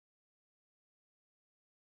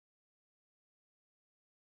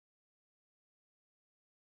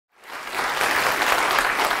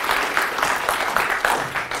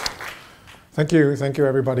Thank you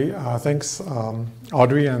everybody. Thanks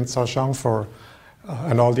Audrey and Xiaoshang for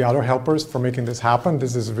and all the other helpers for making this happen.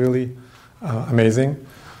 This is really amazing.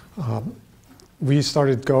 We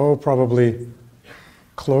started Go probably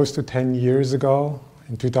close to 10 years ago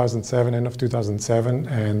in 2007, end of 2007,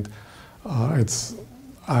 and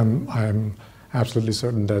I'm absolutely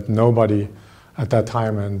certain that nobody at that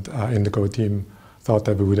time and in the Go team thought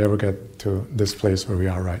that we would ever get to this place where we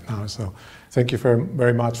are right now. So thank you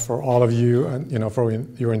very much for all of you and for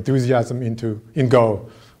your enthusiasm in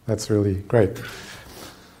Go. That's really great.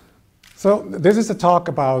 So this is a talk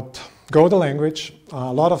about Go, the language.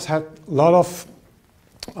 A lot of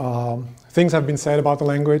things have been said about the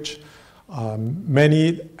language.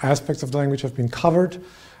 Many aspects of the language have been covered,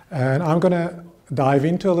 and I'm going to dive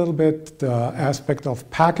into a little bit the aspect of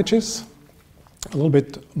packages, a little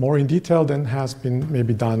bit more in detail than has been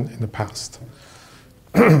maybe done in the past.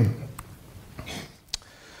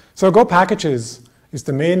 So Go packages is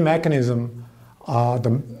the main mechanism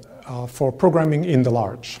for programming in the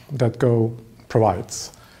large that Go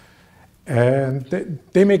provides. And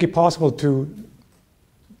they make it possible to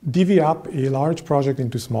divvy up a large project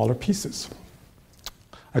into smaller pieces.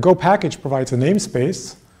 A Go package provides a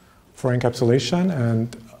namespace for encapsulation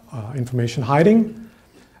and information hiding.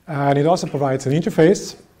 And it also provides an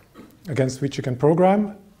interface against which you can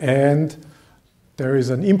program. And there is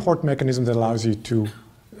an import mechanism that allows you to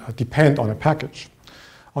depend on a package.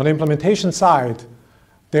 On the implementation side,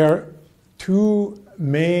 there are two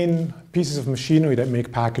main pieces of machinery that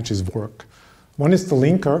make packages work. One is the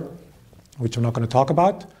linker, which I'm not going to talk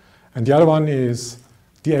about, and the other one is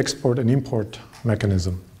the export and import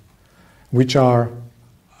mechanism, which are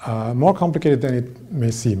more complicated than it may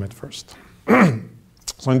seem at first.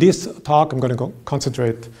 So in this talk, I'm going to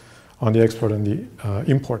concentrate on the export and the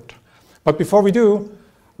import. But before we do,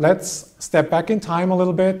 let's step back in time a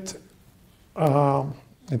little bit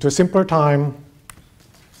into a simpler time.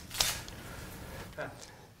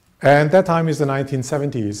 And that time is the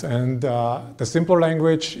 1970s. And the simpler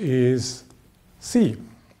language is C.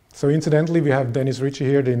 So incidentally, we have Dennis Ritchie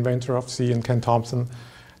here, the inventor of C, and Ken Thompson,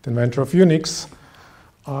 the inventor of Unix,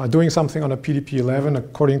 doing something on a PDP-11.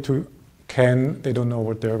 According to Ken, they don't know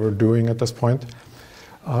what they were doing at this point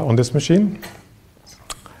on this machine.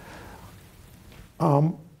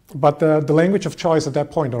 But the language of choice at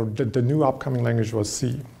that point, or the new upcoming language, was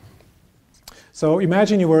C. So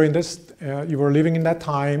imagine you were living in that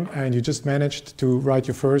time, and you just managed to write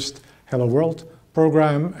your first Hello World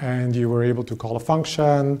program, and you were able to call a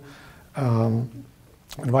function, and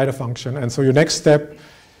write a function. And so your next step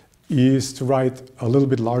is to write a little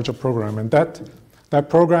bit larger program, and that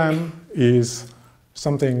program is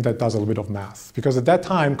something that does a little bit of math. Because at that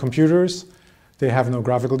time, computers, they have no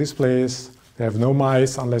graphical displays, they have no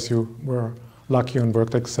mice, unless you were lucky and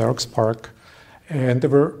worked at Xerox PARC. And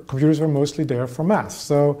computers were mostly there for math.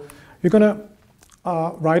 So you're going to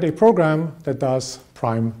write a program that does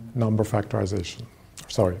number factorization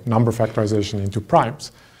into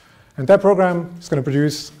primes. And that program is going to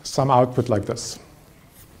produce some output like this.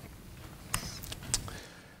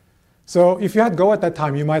 So if you had Go at that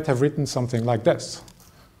time, you might have written something like this.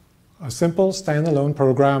 A simple standalone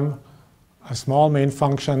program, a small main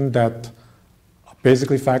function that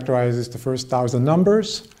basically factorizes the first 1,000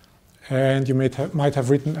 numbers. And you might have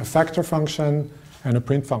written a factor function and a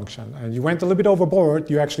print function. And you went a little bit overboard.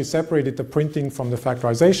 You actually separated the printing from the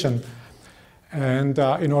factorization. And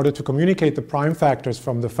in order to communicate the prime factors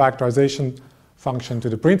from the factorization function to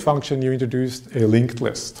the print function, you introduced a linked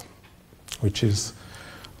list, which you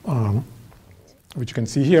can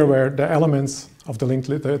see here, where the elements of the linked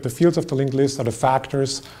list, the fields of the linked list are the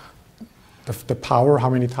factors, the power, how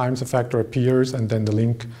many times a factor appears, and then the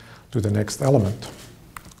link to the next element.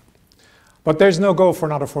 But there's no Go for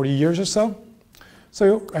another 40 years or so. So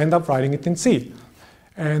you end up writing it in C.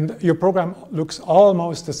 And your program looks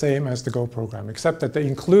almost the same as the Go program, except that the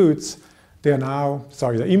imports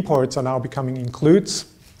are now becoming includes.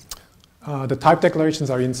 The type declarations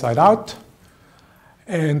are inside out.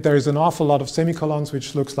 And there's an awful lot of semicolons,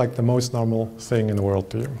 which looks like the most normal thing in the world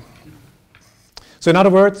to you. So in other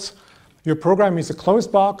words, your program is a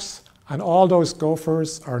closed box, and all those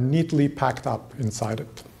gophers are neatly packed up inside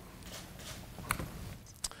it.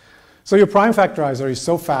 So your prime factorizer is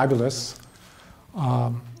so fabulous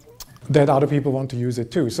that other people want to use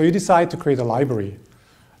it too. So you decide to create a library.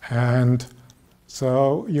 And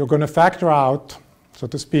so you're going to factor out, so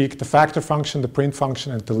to speak, the factor function, the print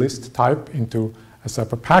function, and the list type into a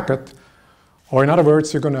separate packet. Or in other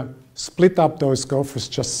words, you're going to split up those gophers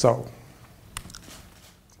just so.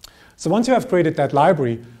 So once you have created that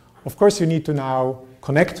library, of course you need to now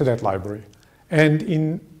connect to that library. And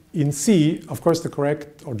in in C, of course, the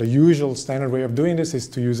correct or the usual standard way of doing this is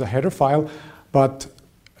to use a header file. But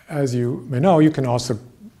as you may know, you can also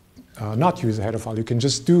not use a header file. You can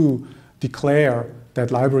just declare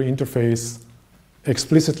that library interface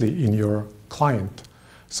explicitly in your client.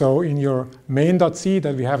 So in your main.c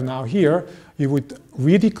that we have now here, you would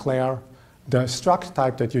redeclare the struct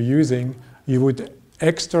type that you're using. You would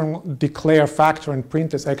declare factor and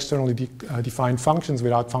print as externally defined functions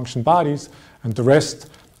without function bodies, and the rest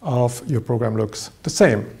of your program looks the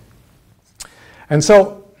same. And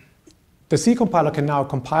so the C compiler can now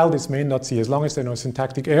compile this main.c as long as there are no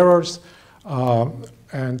syntactic errors,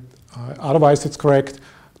 and otherwise it's correct.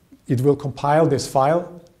 It will compile this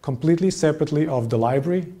file completely separately of the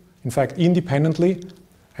library, in fact independently,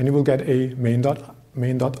 and you will get a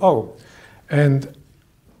main.o. And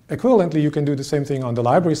equivalently, you can do the same thing on the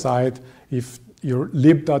library side. If your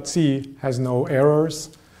lib.c has no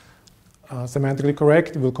errors, semantically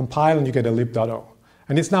correct, it will compile and you get a lib.o.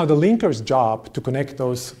 And it's now the linker's job to connect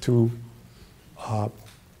those two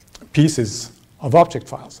pieces of object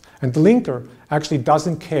files. And the linker actually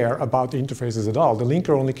doesn't care about the interfaces at all. The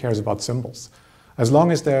linker only cares about symbols. As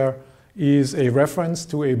long as there is a reference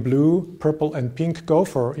to a blue, purple, and pink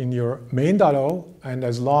gopher in your main.o, and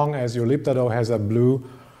as long as your lib.o has a blue,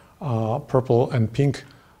 purple, and pink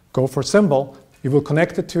gopher symbol, you will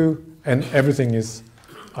connect the two, and everything is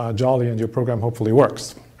jolly, and your program hopefully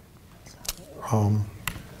works.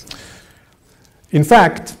 In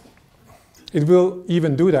fact, it will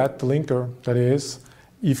even do that, the linker, that is,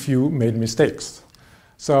 if you made mistakes.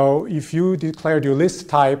 So if you declared your list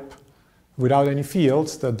type without any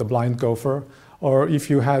fields, the blind gopher, or if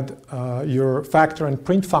you had your factor and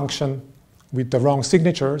print function with the wrong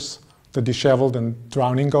signatures, the disheveled and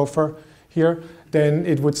drowning gopher here, then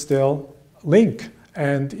it would still link.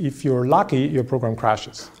 And if you're lucky, your program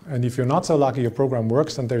crashes. And if you're not so lucky, your program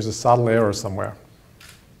works and there's a subtle error somewhere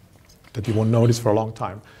that you won't notice for a long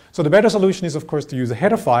time. So the better solution is, of course, to use a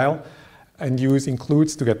header file and use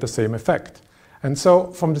includes to get the same effect. And so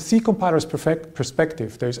from the C compiler's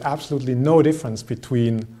perspective, there's absolutely no difference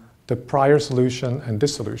between the prior solution and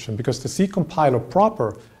this solution, because the C compiler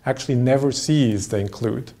proper actually never sees the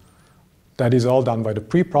include. That is all done by the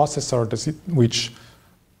preprocessor, which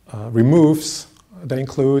removes the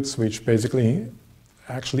includes, which basically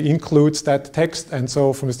actually includes that text. And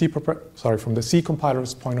so from the C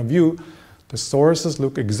compiler's point of view, the sources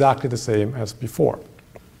look exactly the same as before.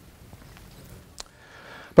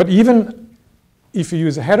 But even if you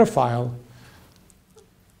use a header file,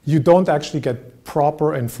 you don't actually get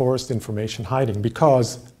proper enforced information hiding,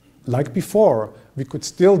 because like before, we could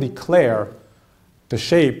still declare the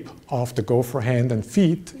shape of the gopher hand and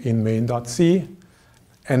feet in main.c,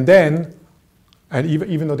 and then,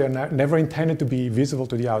 even though they're never intended to be visible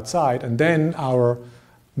to the outside, and then our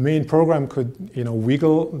main program could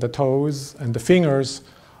wiggle the toes and the fingers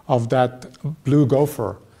of that blue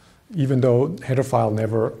gopher, even though header file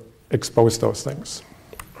never exposed those things.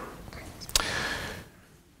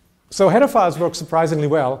 So header files work surprisingly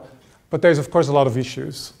well, but there's of course a lot of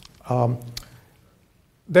issues.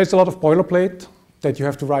 There's a lot of boilerplate that you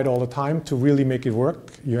have to write all the time to really make it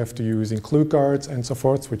work. You have to use include guards and so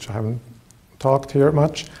forth, which I haven't talked here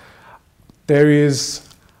much. There is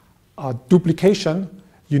duplication.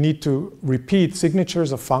 You need to repeat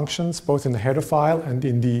signatures of functions, both in the header file and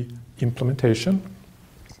in the implementation.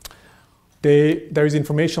 There is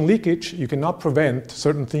information leakage. You cannot prevent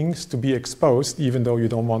certain things to be exposed, even though you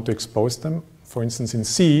don't want to expose them. For instance, in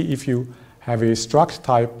C, if you have a struct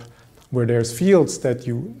type where there's fields that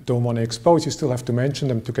you don't want to expose, you still have to mention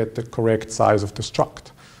them to get the correct size of the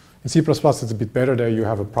struct. In C++, it's a bit better there. You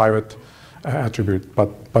have a private attribute,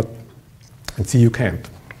 but in C, you can't.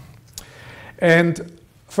 And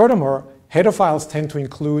furthermore, header files tend to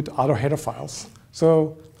include other header files.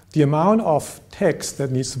 So the amount of text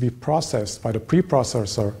that needs to be processed by the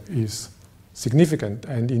preprocessor is significant,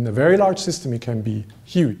 and in a very large system, it can be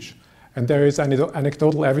huge. And there is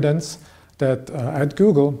anecdotal evidence that at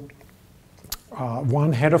Google,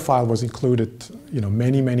 one header file was included,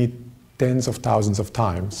 many, many tens of thousands of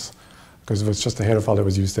times, because it was just a header file that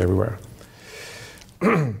was used everywhere.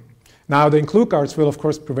 Now, the include guards will, of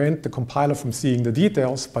course, prevent the compiler from seeing the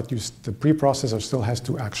details, but the preprocessor still has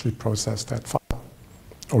to actually process that file,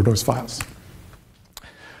 or those files.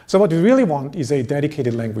 So what we really want is a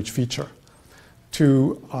dedicated language feature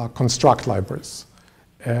to construct libraries.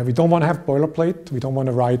 We don't want to have boilerplate. We don't want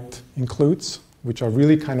to write includes, which are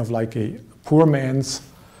really kind of like a poor man's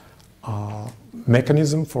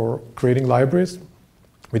mechanism for creating libraries.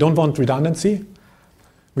 We don't want redundancy.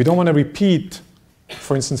 We don't want to repeat,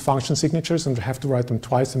 for instance, function signatures and have to write them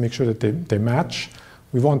twice and make sure that they match.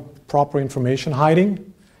 We want proper information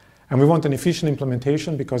hiding, and we want an efficient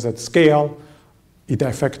implementation because at scale, it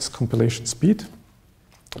affects compilation speed.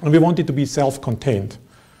 And we want it to be self-contained.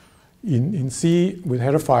 In C, with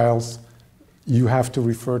header files, you have to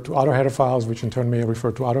refer to other header files, which in turn may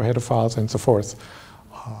refer to other header files, and so forth.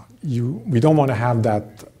 We don't want to have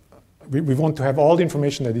that. We want to have all the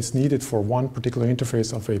information that is needed for one particular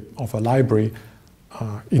interface of a library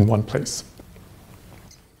in one place.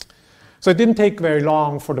 So it didn't take very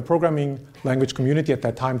long for the programming language community at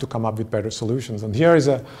that time to come up with better solutions. And here is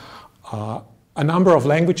a number of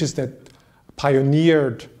languages that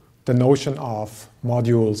pioneered the notion of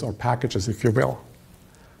modules or packages, if you will.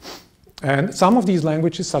 And some of these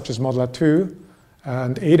languages, such as Modular 2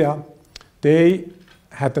 and Ada, they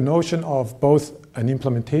had the notion of both an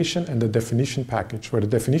implementation and a definition package, where the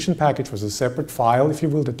definition package was a separate file, if you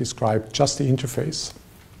will, that described just the interface.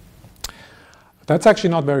 That's actually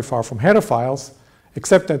not very far from header files,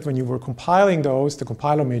 except that when you were compiling those, the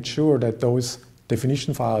compiler made sure that those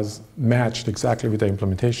definition files matched exactly with the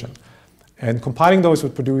implementation. And compiling those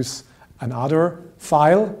would produce another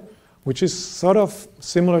file, which is sort of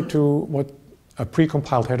similar to what a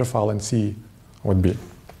precompiled header file in C would be.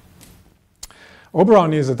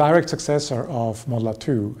 Oberon is a direct successor of Modular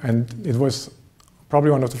 2, and it was probably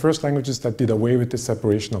one of the first languages that did away with the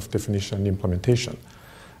separation of definition and implementation.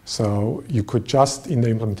 So you could just, in the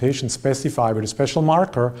implementation, specify with a special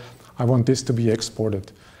marker, I want this to be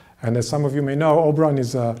exported. And as some of you may know, Oberon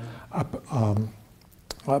is a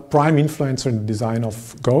prime influencer in the design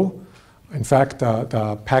of Go. In fact,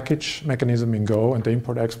 the package mechanism in Go and the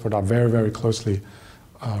import-export are very, very closely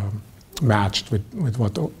matched with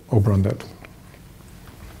what Oberon did.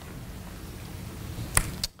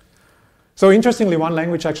 So interestingly, one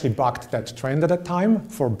language actually bucked that trend at that time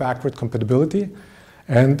for backward compatibility.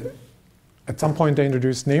 And at some point, they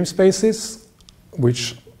introduced namespaces,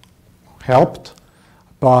 which helped,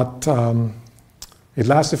 but it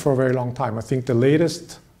lasted for a very long time. I think the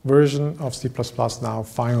latest version of C++ now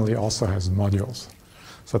finally also has modules.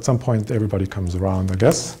 So at some point, everybody comes around, I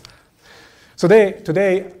guess. So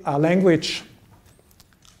today, a language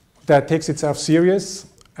that takes itself serious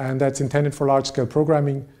and that's intended for large-scale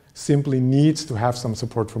programming simply needs to have some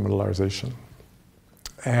support for modularization.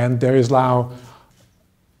 And there is now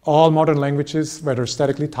all modern languages, whether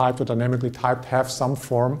statically typed or dynamically typed, have some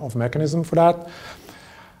form of mechanism for that.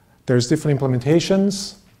 There's different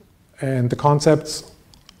implementations, and the concepts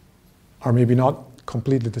are maybe not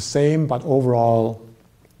completely the same, but overall,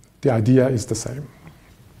 the idea is the same.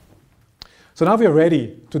 So now we are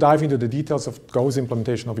ready to dive into the details of Go's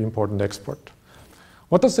implementation of import and export.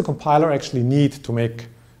 What does the compiler actually need to make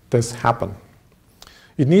this happen?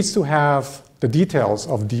 It needs to have the details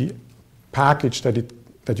of the package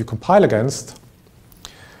that you compile against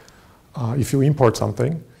if you import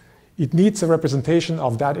something. It needs a representation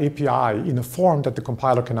of that API in a form that the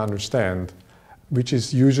compiler can understand, which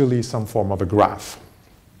is usually some form of a graph.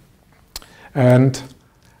 And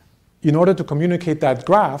in order to communicate that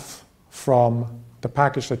graph from the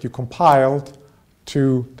package that you compiled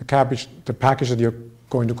to the package that you're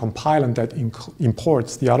going to compile and that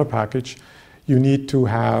imports the other package, you need to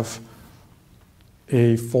have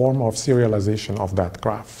a form of serialization of that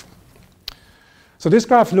graph. So this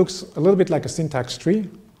graph looks a little bit like a syntax tree,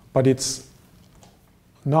 but it's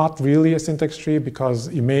not really a syntax tree because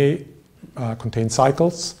it may contain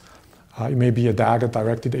cycles. It may be a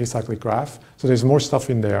dagger-directed acyclic graph. So there's more stuff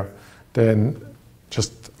in there than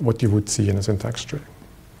just what you would see in a syntax tree.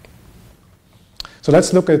 So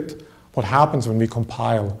let's look at what happens when we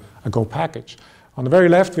compile a Go package. On the very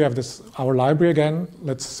left, we have our library again.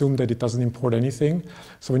 Let's assume that it doesn't import anything.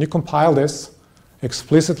 So when you compile this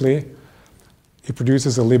explicitly, it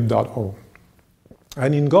produces a lib.o.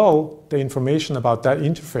 And in Go, the information about that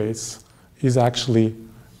interface is actually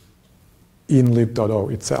in lib.o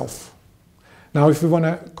itself. Now, if we want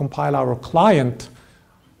to compile our client,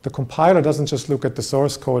 the compiler doesn't just look at the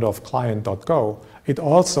source code of client.go. It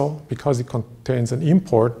also, because it contains an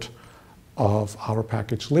import of our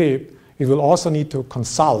package lib, it will also need to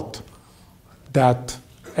consult that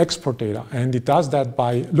export data. And it does that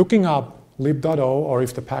by looking up lib.o, or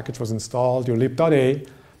if the package was installed, your lib.a,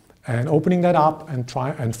 and opening that up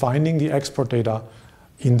and finding the export data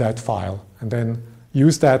in that file. And then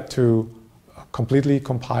use that to completely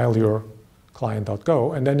compile your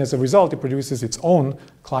client.go. And then as a result, it produces its own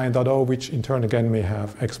client.o, which in turn again may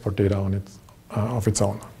have export data on it, of its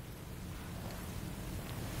own.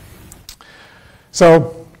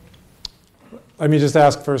 So let me just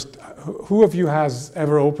ask first, who of you has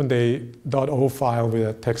ever opened a .o file with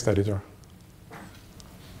a text editor?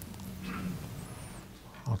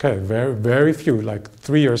 Okay, very, very few, like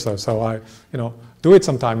 3 or so. So I, do it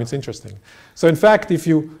sometime, it's interesting. So in fact, if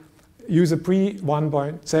you use a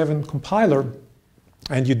pre-1.7 compiler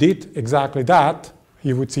and you did exactly that,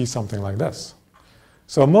 you would see something like this.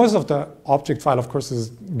 So most of the object file, of course, is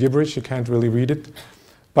gibberish. You can't really read it.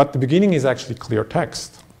 But the beginning is actually clear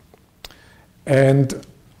text. And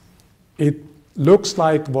it looks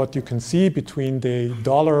like what you can see between the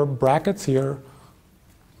dollar brackets here,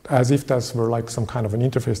 as if those were like some kind of an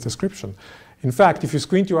interface description. In fact, if you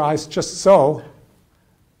squint your eyes just so,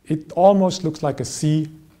 it almost looks like a C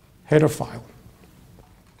header file.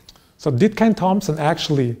 So did Ken Thompson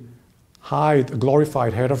actually hide a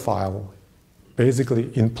glorified header file,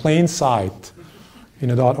 basically in plain sight, in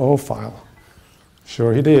a .o file?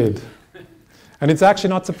 Sure he did. And it's actually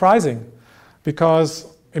not surprising, because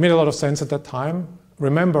it made a lot of sense at that time.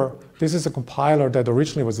 Remember, this is a compiler that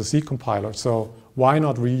originally was a C compiler, so why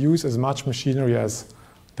not reuse as much machinery as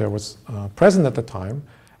there was present at the time?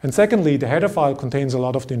 And secondly, the header file contains a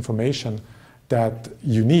lot of the information that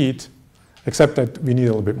you need, except that we need a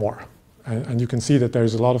little bit more. And you can see that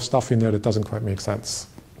there's a lot of stuff in there that doesn't quite make sense.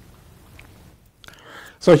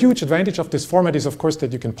 So a huge advantage of this format is, of course,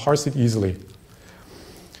 that you can parse it easily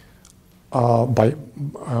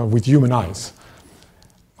with human eyes.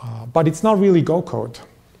 But it's not really Go code.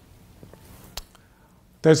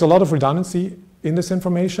 There's a lot of redundancy in this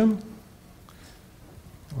information.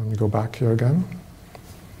 Let me go back here again.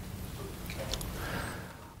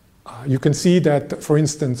 You can see that, for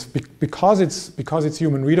instance, because it's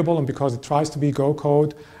human readable and because it tries to be Go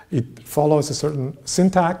code, it follows a certain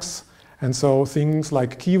syntax. And so things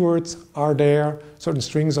like keywords are there, certain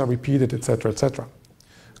strings are repeated, etc., etc.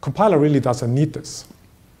 Compiler really doesn't need this.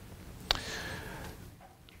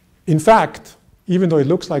 In fact, even though it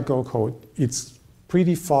looks like Go code, it's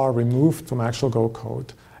pretty far removed from actual Go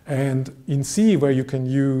code. And in C, where you can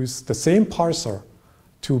use the same parser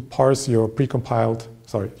to parse your precompiled,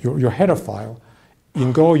 your header file,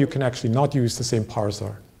 in Go you can actually not use the same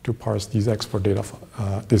parser to parse these export data.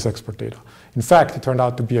 In fact, it turned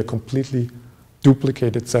out to be a completely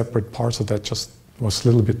duplicated separate parser that just was a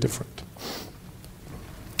little bit different.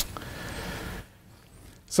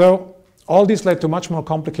 So all this led to much more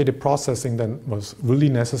complicated processing than was really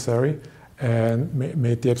necessary, and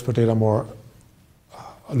made the export data more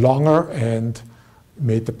longer, and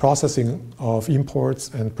made the processing of imports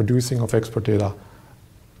and producing of export data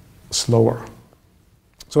slower.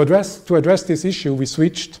 So to address this issue, we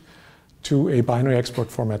switched to a binary export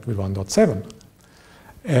format with 1.7.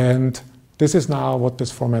 And this is now what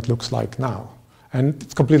this format looks like now. And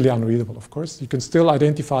it's completely unreadable, of course. You can still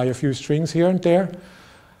identify a few strings here and there.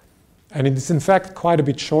 And it is, in fact, quite a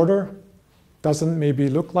bit shorter. Doesn't maybe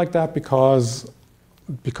look like that because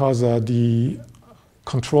the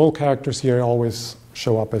control characters here always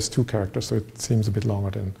show up as 2 characters, so it seems a bit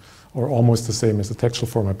longer than, or almost the same as the textual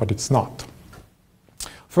format, but it's not.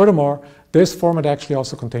 Furthermore, this format actually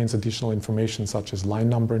also contains additional information such as line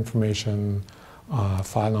number information,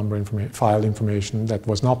 file information that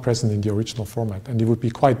was not present in the original format. And it would be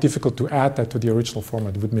quite difficult to add that to the original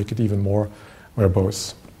format. It would make it even more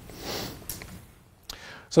verbose.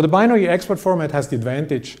 So the binary export format has the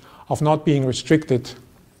advantage of not being restricted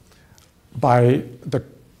by the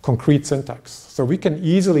concrete syntax. So we can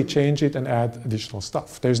easily change it and add additional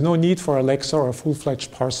stuff. There's no need for Alexa or a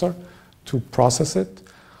full-fledged parser to process it.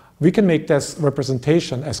 We can make this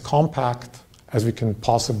representation as compact as we can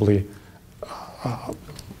possibly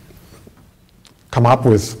come up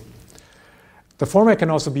with. The format can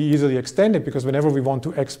also be easily extended, because whenever we want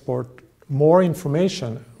to export more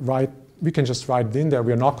information, we can just write it in there.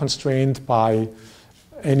 We are not constrained by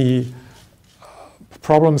any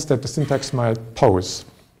problems that the syntax might pose.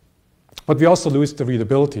 But we also lose the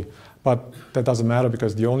readability. But that doesn't matter,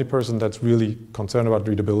 because the only person that's really concerned about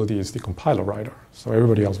readability is the compiler writer. So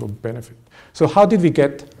everybody else will benefit. So how did we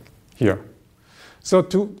get here? So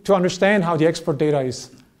to understand how the export data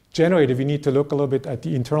is generated, we need to look a little bit at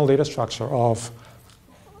the internal data structure of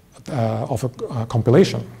a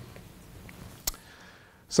compilation.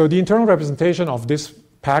 So the internal representation of this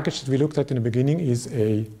package that we looked at in the beginning is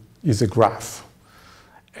a graph.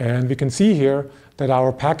 And we can see here that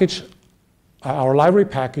our library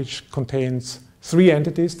package contains 3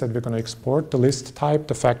 entities that we're going to export: the list type,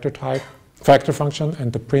 the factor function,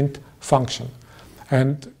 and the print function.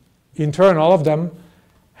 And in turn, all of them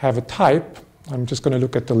have a type. I'm just going to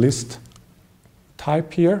look at the list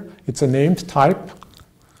type here. It's a named type.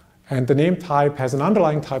 And the named type has an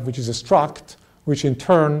underlying type, which is a struct, which in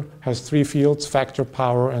turn has 3 fields: factor,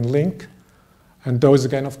 power, and link. And those,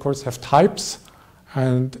 again, of course, have types.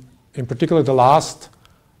 And in particular, the last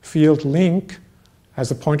field, link, has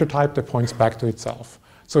a pointer type that points back to itself.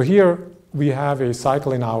 So here we have a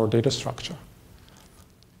cycle in our data structure.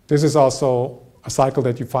 This is also a cycle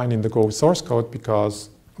that you find in the Go source code because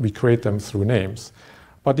we create them through names.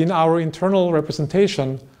 But in our internal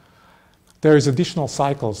representation, there is additional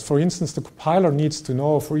cycles. For instance, the compiler needs to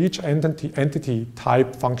know for each entity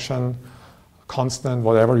type, function, constant,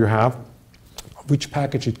 whatever you have, which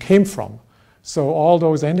package it came from. So all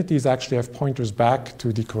those entities actually have pointers back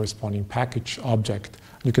to the corresponding package object.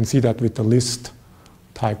 You can see that with the list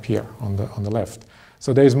type here on the left.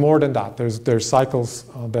 So there's more than that. There's cycles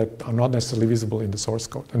that are not necessarily visible in the source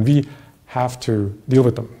code, and we have to deal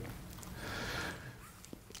with them.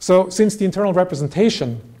 So since the internal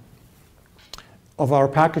representation of our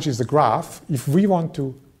package is a graph, if we want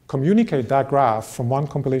to communicate that graph from one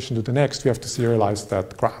compilation to the next, we have to serialize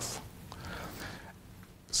that graph.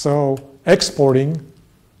 So exporting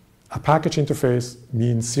a package interface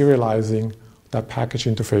means serializing that package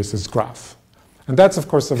interface's graph. And that's, of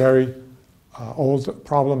course, a very old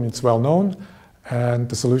problem. It's well known, and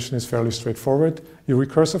the solution is fairly straightforward. You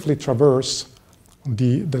recursively traverse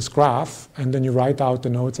this graph, and then you write out the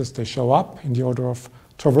nodes as they show up in the order of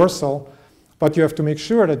traversal. But you have to make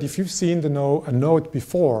sure that if you've seen a node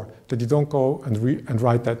before, that you don't go and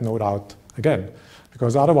write that node out again.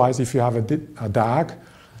 Because otherwise, if you have a DAG,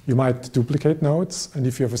 you might duplicate nodes, and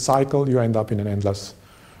if you have a cycle, you end up in an endless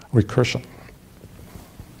recursion.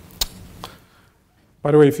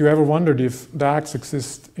 By the way, if you ever wondered if DAGs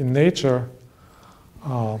exist in nature,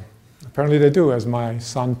 apparently they do, as my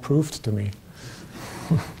son proved to me.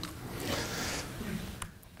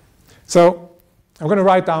 So I'm going to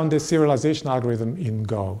write down this serialization algorithm in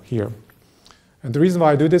Go here. And the reason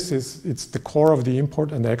why I do this is it's the core of the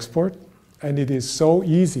import and the export, and it is so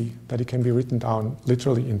easy that it can be written down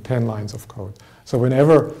literally in 10 lines of code. So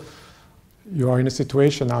whenever you are in a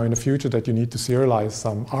situation now in the future that you need to serialize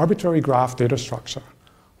some arbitrary graph data structure,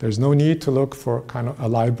 there's no need to look for kind of a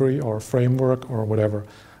library or a framework or whatever.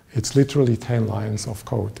 It's literally 10 lines of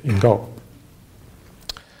code in Go.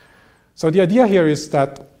 So the idea here is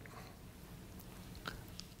that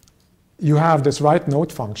you have this write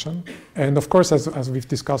node function. And of course, as we've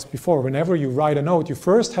discussed before, whenever you write a node, you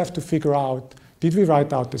first have to figure out, did we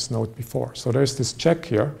write out this node before? So there's this check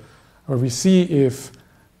here where we see if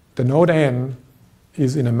the node n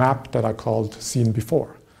is in a map that I called seen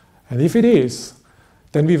before. And if it is,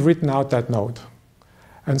 then we've written out that node.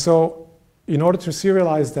 And so in order to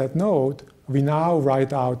serialize that node, we now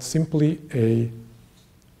write out simply a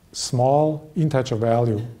small integer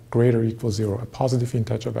value greater or equal 0, a positive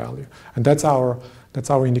integer value. And that's our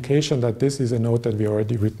indication that this is a node that we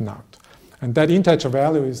already written out. And that integer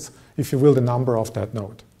value is, if you will, the number of that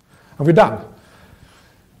node. And we're done.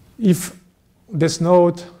 If this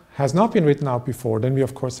node has not been written out before, then we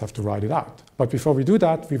of course have to write it out. But before we do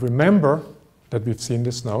that, we remember that we've seen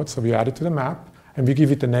this node, so we add it to the map, and we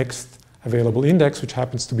give it the next available index, which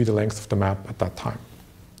happens to be the length of the map at that time.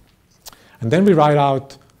 And then we write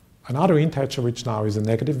out another integer, which now is a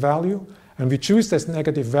negative value, and we choose this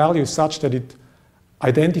negative value such that it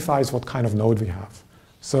identifies what kind of node we have.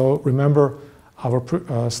 So remember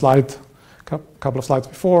our slide, couple of slides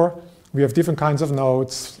before, we have different kinds of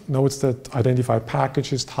nodes that identify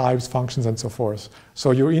packages, types, functions, and so forth.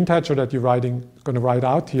 So your integer that you're going to write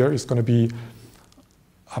out here is going to be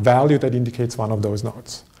a value that indicates one of those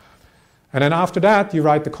nodes. And then after that, you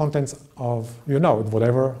write the contents of your node,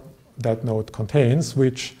 whatever that node contains,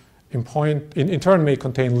 which in turn may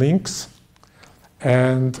contain links,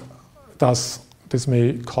 and thus this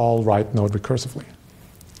may call write node recursively.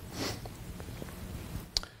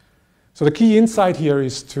 So the key insight here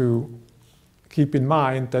is to keep in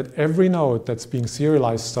mind that every node that's being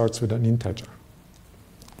serialized starts with an integer.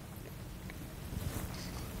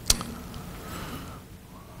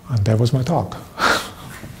 And that was my talk.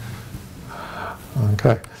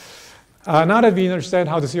 Okay. Now that we understand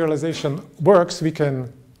how the serialization works, we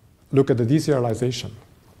can look at the deserialization.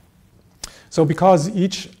 So because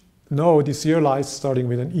each node is serialized starting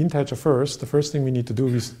with an integer first, the first thing we need to do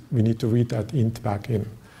is we need to read that int back in.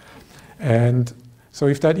 And so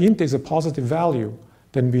if that int is a positive value,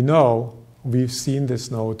 then we know we've seen this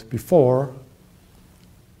node before,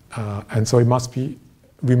 and so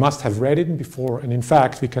we must have read it before, and in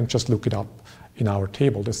fact, we can just look it up in our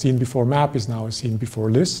table. The seen before map is now a seen before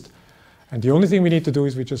list, and the only thing we need to do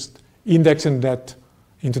is we just index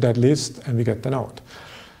into that list, and we get the node.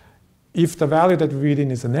 If the value that we read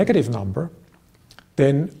in is a negative number,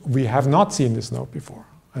 then we have not seen this node before,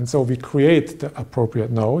 and so we create the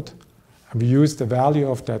appropriate node, and we use the value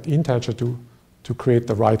of that integer to create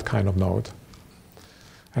the right kind of node.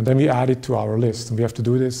 and then we add it to our list. And we have to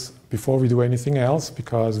do this before we do anything else,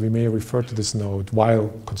 because we may refer to this node while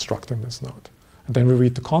constructing this node. And then we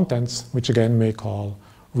read the contents, which again may call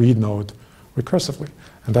read node recursively.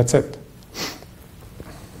 And that's it.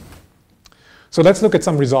 So let's look at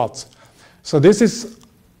some results. So this is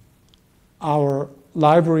our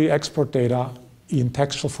library export data in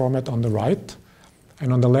textual format on the right.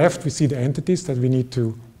 And on the left, we see the entities that we need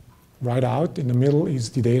to write out. In the middle is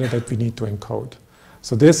the data that we need to encode.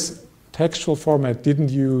 So this textual format didn't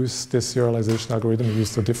use this serialization algorithm. It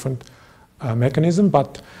used a different mechanism,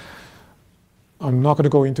 but I'm not going to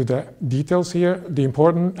go into the details here. The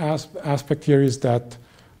important aspect here is that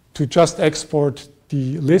to just export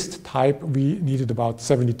the list type, we needed about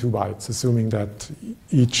 72 bytes, assuming that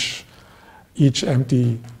each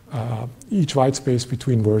white space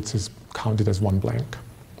between words is counted as one blank.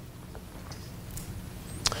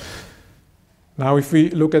 Now, if we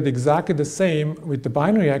look at exactly the same with the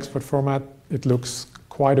binary export format, it looks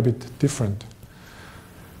quite a bit different.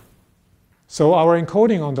 So our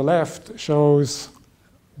encoding on the left shows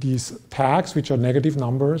these tags, which are negative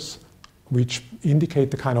numbers, which indicate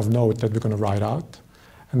the kind of node that we're going to write out.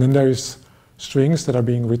 And then there's strings that are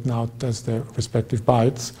being written out as their respective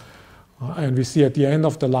bytes. And we see at the end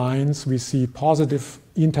of the lines, we see positive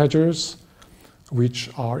integers, which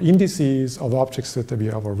are indices of objects that we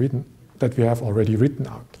have already written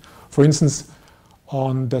out. For instance,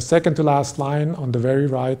 on the second to last line, on the very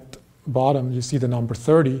right bottom, you see the number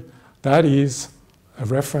 30. That is a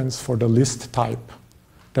reference for the list type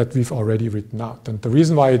that we've already written out. And the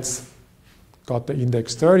reason why it's got the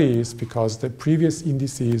index 30 is because the previous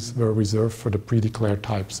indices were reserved for the pre-declared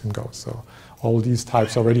types in Go. So all these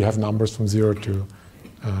types already have numbers from 0 to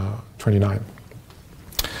 29.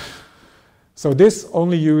 So this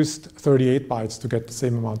only used 38 bytes to get the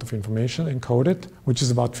same amount of information encoded, which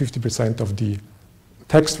is about 50% of the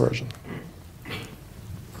text version.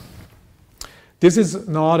 This is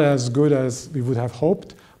not as good as we would have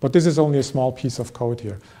hoped, but this is only a small piece of code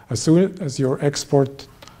here. As soon as your export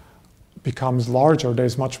becomes larger,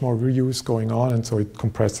 there's much more reuse going on, and so it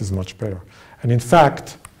compresses much better. And in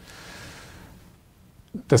fact,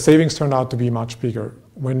 the savings turned out to be much bigger.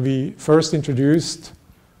 When we first introduced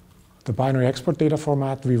the binary export data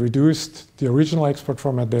format, we reduced the original export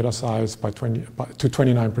format data size to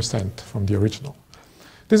 29% from the original.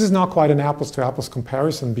 This is not quite an apples-to-apples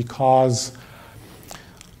comparison because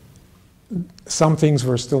some things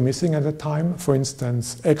were still missing at the time. For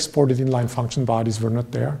instance, exported inline function bodies were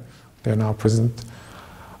not there. They're now present.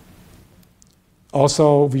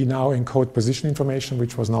 Also, we now encode position information,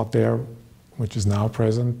 which was not there, which is now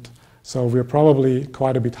present. So we're probably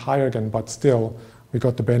quite a bit higher again, but still, we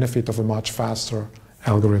got the benefit of a much faster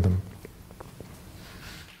algorithm.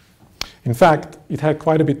 In fact, it had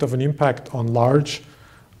quite a bit of an impact on large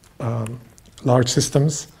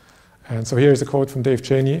systems. And so here's a quote from Dave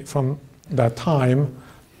Cheney from that time,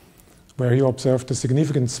 where he observed a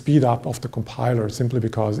significant speed up of the compiler simply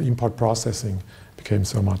because import processing became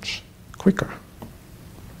so much quicker.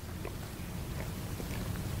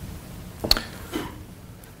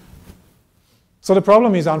 So the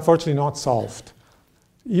problem is unfortunately not solved.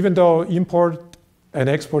 Even though import and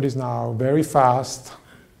export is now very fast,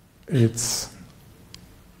 it's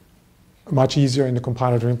much easier in the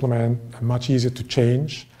compiler to implement and much easier to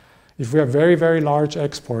change. If we have very, very large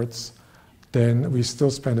exports, then we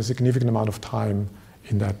still spend a significant amount of time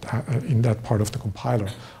in that part of the compiler.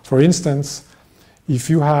 For instance, if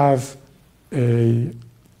you have a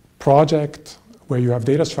project where you have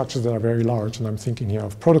data structures that are very large, and I'm thinking here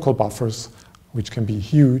of protocol buffers, which can be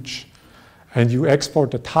huge, and you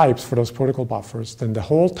export the types for those protocol buffers, then the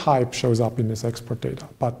whole type shows up in this export data.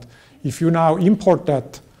 But if you now import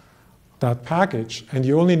that package and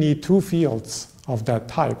you only need 2 fields of that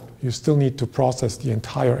type, you still need to process the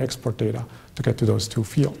entire export data to get to those 2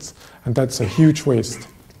 fields. And that's a huge waste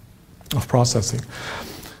of processing.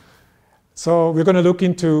 So we're going to look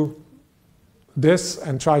into this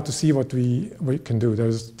and try to see what we can do.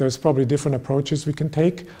 There's probably different approaches we can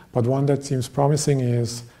take, but one that seems promising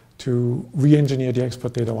is to re-engineer the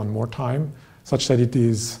export data one more time, such that it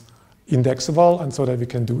is indexable and so that we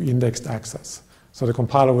can do indexed access. So the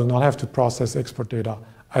compiler will not have to process export data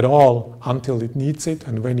at all until it needs it,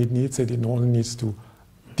 and when it needs it, it only needs to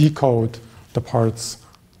decode the parts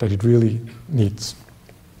that it really needs.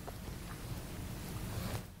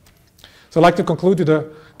 So I'd like to conclude with a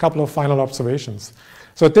couple of final observations.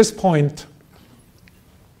 So at this point,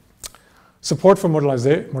 support for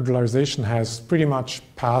modularization has pretty much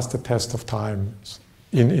passed the test of time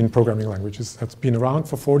in programming languages. It's been around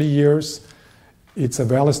for 40 years. It's a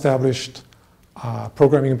well-established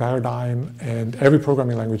programming paradigm, and every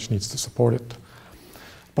programming language needs to support it.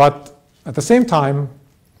 But at the same time,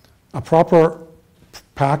 a proper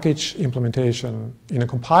package implementation in a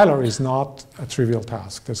compiler is not a trivial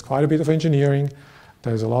task. There's quite a bit of engineering.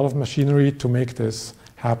 There's a lot of machinery to make this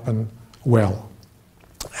happen well.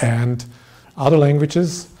 And other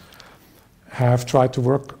languages have tried to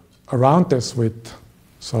work around this with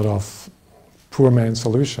sort of poor man's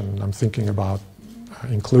solution. I'm thinking about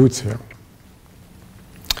includes here.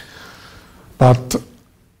 But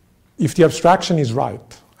if the abstraction is right,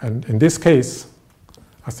 and in this case,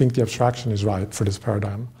 I think the abstraction is right for this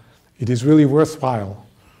paradigm, it is really worthwhile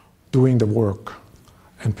doing the work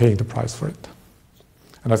and paying the price for it.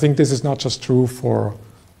 And I think this is not just true for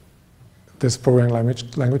this programming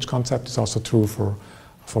language concept, it's also true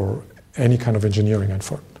for any kind of engineering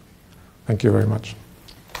effort. Thank you very much.